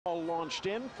Ball launched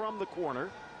in from the corner.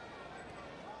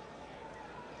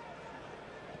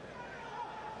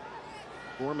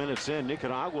 Four minutes in,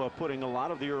 Nicaragua putting a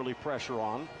lot of the early pressure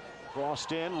on.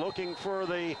 Crossed in, looking for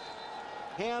the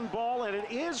handball, and it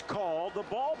is called. The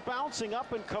ball bouncing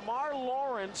up, and Kamar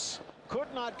Lawrence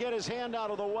could not get his hand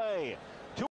out of the way.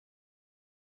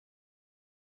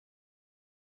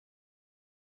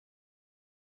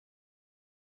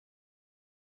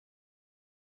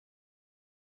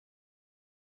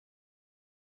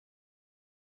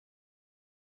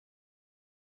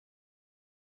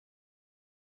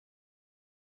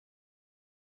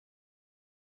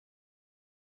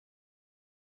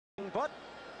 But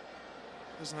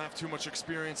doesn't have too much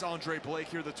experience. Andre Blake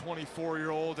here, the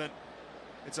 24-year-old, and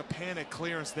it's a panic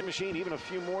clearance. The machine, even a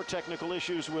few more technical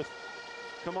issues with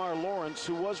Kamar Lawrence,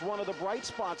 who was one of the bright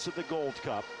spots at the Gold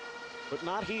Cup, but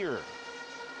not here.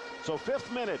 So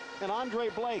 5th minute, and Andre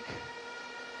Blake,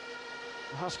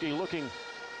 Husky looking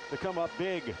to come up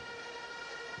big.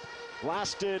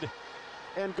 Blasted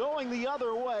and going the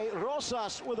other way.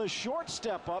 Rosas with a short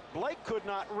step up. Blake could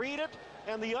not read it.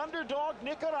 And the underdog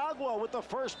Nicaragua with the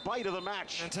first bite of the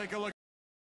match. And take a look.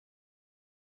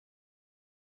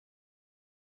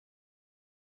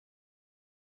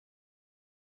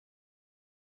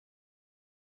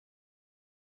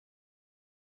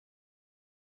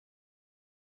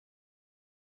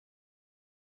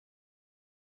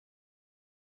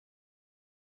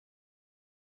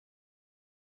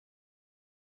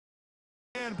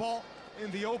 Handball in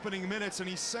the opening minutes, and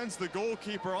he sends the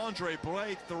goalkeeper Andre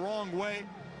Blake the wrong way.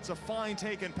 It's a fine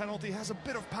taken penalty, has a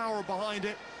bit of power behind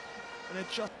it, and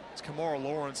it's Kamar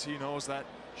Lawrence. He knows that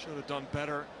should have done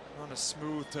better, run a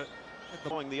smooth to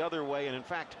going the other way, and in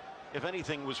fact, if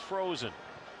anything, was frozen.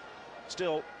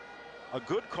 Still a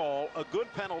good call, a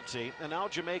good penalty, and now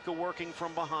Jamaica working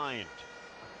from behind.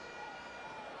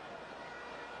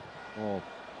 Ball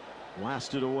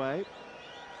blasted away.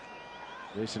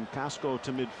 Jason Casco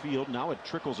to midfield. Now it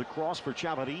trickles across for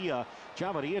Chavarria.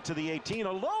 Chavarria to the 18. A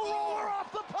low roller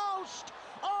off the post.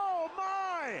 Oh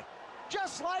my!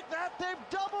 Just like that, they've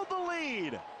doubled the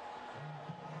lead.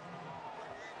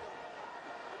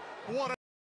 What a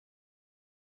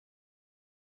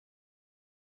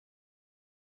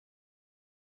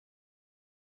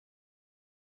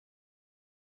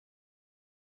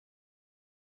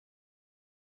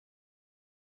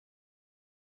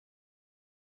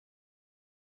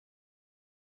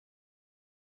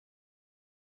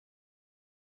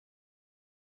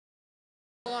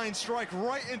line strike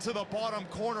right into the bottom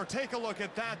corner. Take a look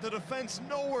at that. The defense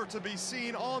nowhere to be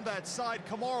seen on that side.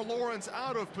 Kamar Lawrence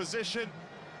out of position,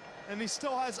 and he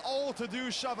still has all to do.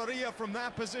 Chavarria from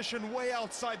that position way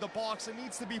outside the box. It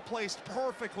needs to be placed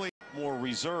perfectly. More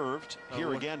reserved.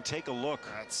 Here again, take a look.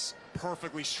 That's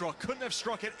perfectly struck. Couldn't have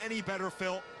struck it any better,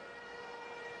 Phil.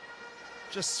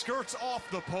 Just skirts off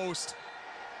the post.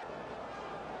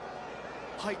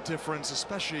 Height difference,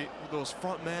 especially with those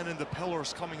front men and the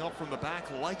pillars coming up from the back,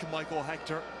 like Michael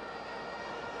Hector.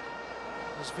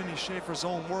 There's Vinny Schaefer's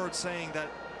own words saying that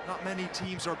not many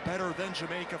teams are better than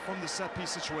Jamaica from the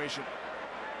set-piece situation.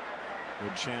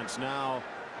 Good chance now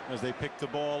as they pick the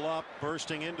ball up,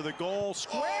 bursting into the goal.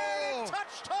 Squared and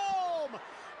touched home!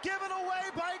 Given away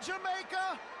by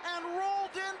Jamaica and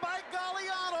rolled in by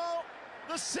Galliano.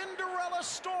 The Cinderella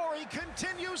story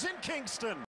continues in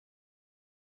Kingston.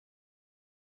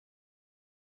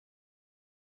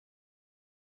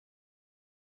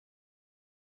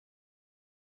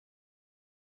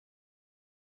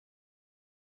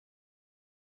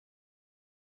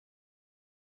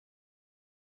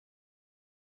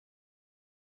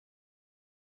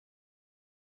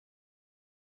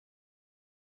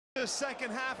 The second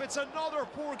half, it's another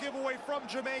poor giveaway from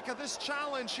Jamaica. This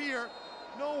challenge here,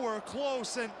 nowhere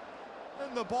close, and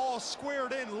then the ball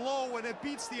squared in low, and it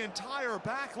beats the entire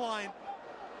back line.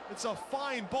 It's a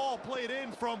fine ball played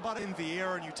in from, but in the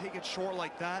air, and you take it short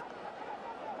like that.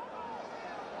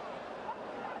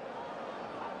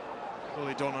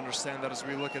 Really don't understand that as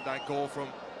we look at that goal from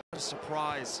a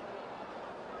surprise.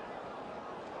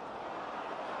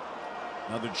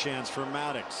 Another chance for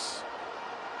Maddox.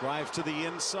 Drive to the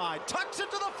inside, tucks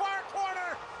into the far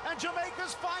corner, and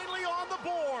Jamaica's finally on the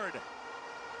board.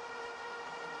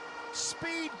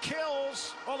 Speed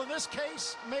kills. Well, in this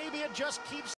case, maybe it just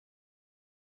keeps.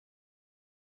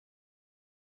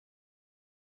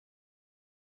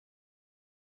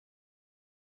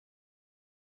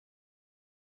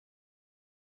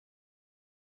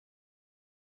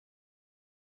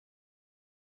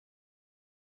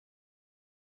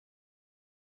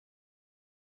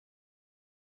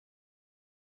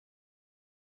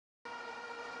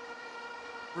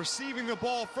 receiving the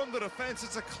ball from the defense.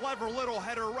 It's a clever little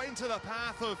header right into the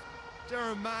path of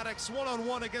Darren Maddox.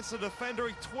 One-on-one against the defender.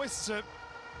 He twists it,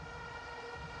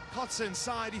 cuts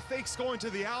inside. He fakes going to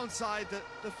the outside. The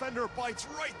defender bites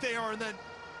right there and then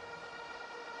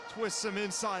twists him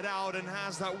inside out and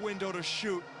has that window to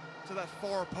shoot to that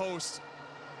far post.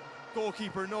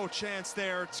 Goalkeeper, no chance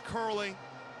there. It's curling.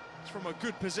 It's from a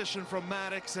good position from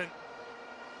Maddox, and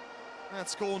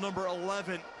that's goal number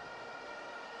 11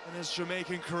 in his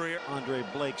Jamaican career. Andre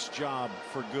Blake's job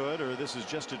for good, or this is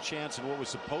just a chance in what was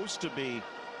supposed to be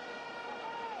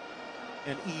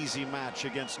an easy match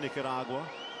against Nicaragua.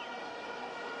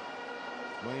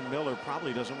 Wayne Miller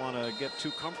probably doesn't want to get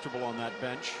too comfortable on that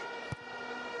bench.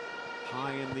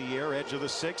 High in the air, edge of the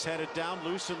 6, headed down,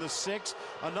 loose in the 6.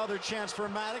 Another chance for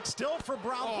Maddox, still for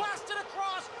Brown. Blasted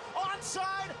across,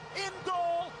 onside, in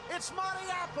goal. It's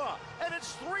Mariappa, and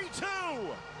it's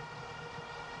 3-2.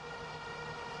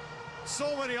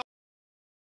 So many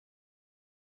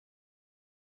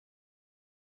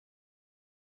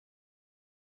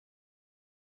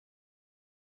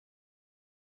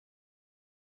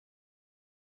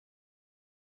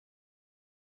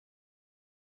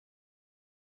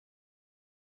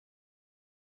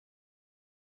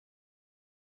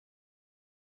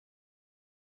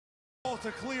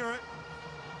to clear it.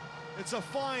 It's a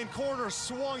fine corner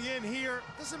swung in here.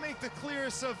 Doesn't make the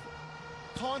clearest of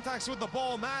contacts with the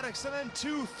ball. Maddox, and then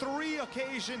 2-3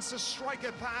 occasions to strike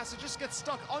it past. It just gets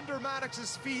stuck under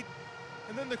Maddox's feet,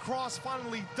 and then the cross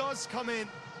finally does come in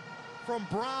from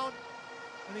Brown,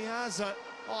 and he has an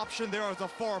option there at the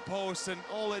far post, and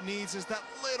all it needs is that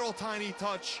little tiny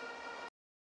touch